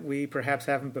way that we perhaps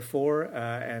haven't before,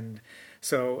 and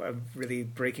so I'm really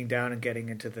breaking down and getting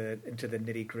into the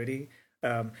nitty gritty.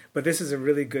 But this is a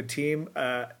really good team.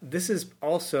 This is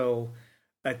also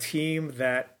a team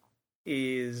that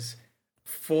is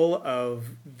full of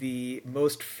the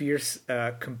most fierce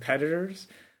competitors.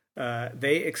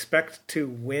 They expect to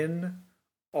win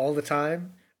all the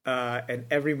time. and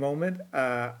every moment,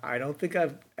 I don't think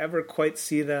I've ever quite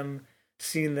seen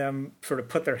them sort of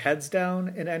put their heads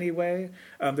down in any way.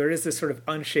 There is this sort of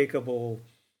unshakable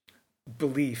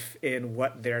belief in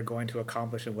what they're going to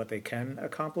accomplish and what they can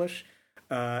accomplish.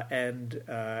 And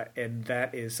that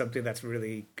is something that's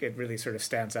really sort of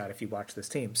stands out if you watch this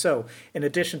team. So in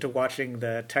addition to watching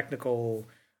the technical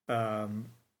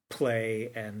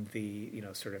play and the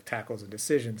sort of tackles and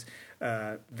decisions,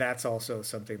 that's also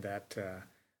something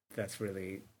that's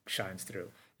really shines through.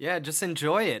 Yeah, just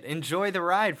enjoy it. Enjoy the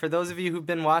ride. For those of you who've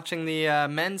been watching the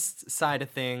men's side of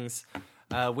things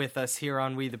with us here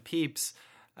on We the Peeps,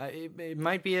 it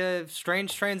might be a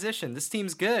strange transition. This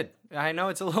team's good. I know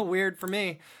it's a little weird for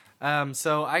me.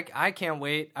 So I can't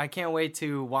wait. I can't wait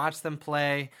to watch them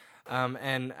play.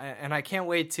 And I can't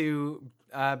wait to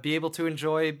be able to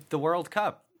enjoy the World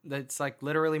Cup. That's like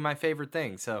literally my favorite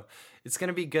thing. So it's going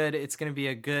to be good. It's going to be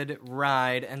a good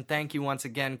ride. And thank you once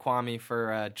again, Kwame,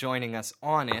 for joining us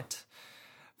on it.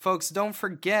 Folks, don't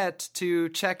forget to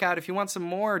check out, if you want some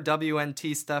more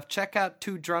WNT stuff, check out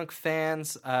Two Drunk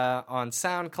Fans on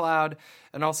SoundCloud,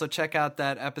 and also check out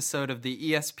that episode of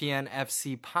the ESPN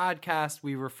FC podcast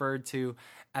we referred to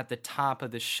at the top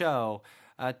of the show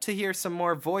to hear some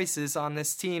more voices on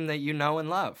this team that you know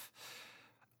and love.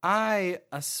 I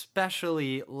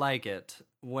especially like it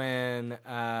when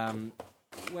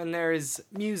there is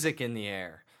music in the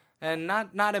air. And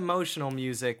not emotional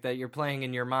music that you're playing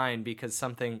in your mind because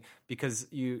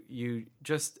you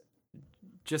just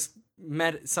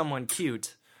met someone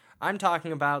cute. I'm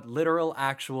talking about literal,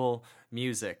 actual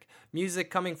music. Music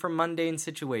coming from mundane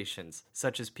situations,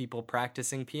 such as people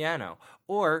practicing piano,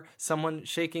 or someone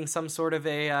shaking some sort of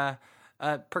a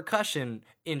percussion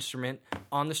instrument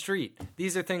on the street.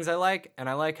 These are things I like, and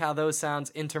I like how those sounds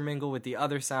intermingle with the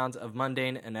other sounds of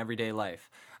mundane and everyday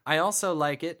life. I also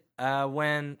like it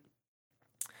when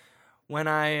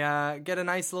I get a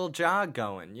nice little jog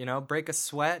going, break a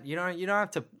sweat. You don't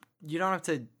have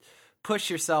to push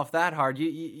yourself that hard.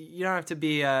 You don't have to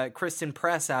be Kristen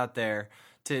Press out there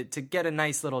to get a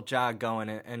nice little jog going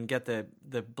and get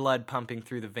the blood pumping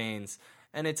through the veins.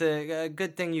 And it's a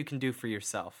good thing you can do for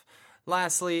yourself.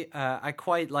 Lastly, I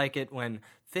quite like it when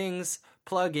things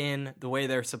plug in the way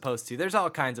they're supposed to. There's all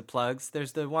kinds of plugs.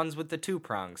 There's the ones with the 2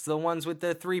 prongs, the ones with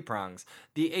the 3 prongs,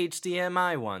 the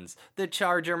HDMI ones, the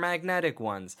charger magnetic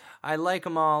ones. I like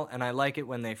them all, and I like it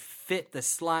when they fit the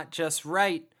slot just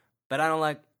right, but I don't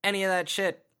like any of that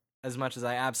shit as much as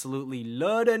I absolutely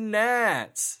love the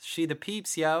Nats. She the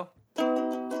Peeps, yo.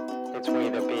 It's we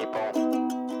the people.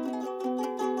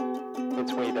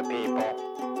 It's we the people.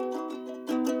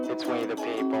 It's we the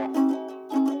people.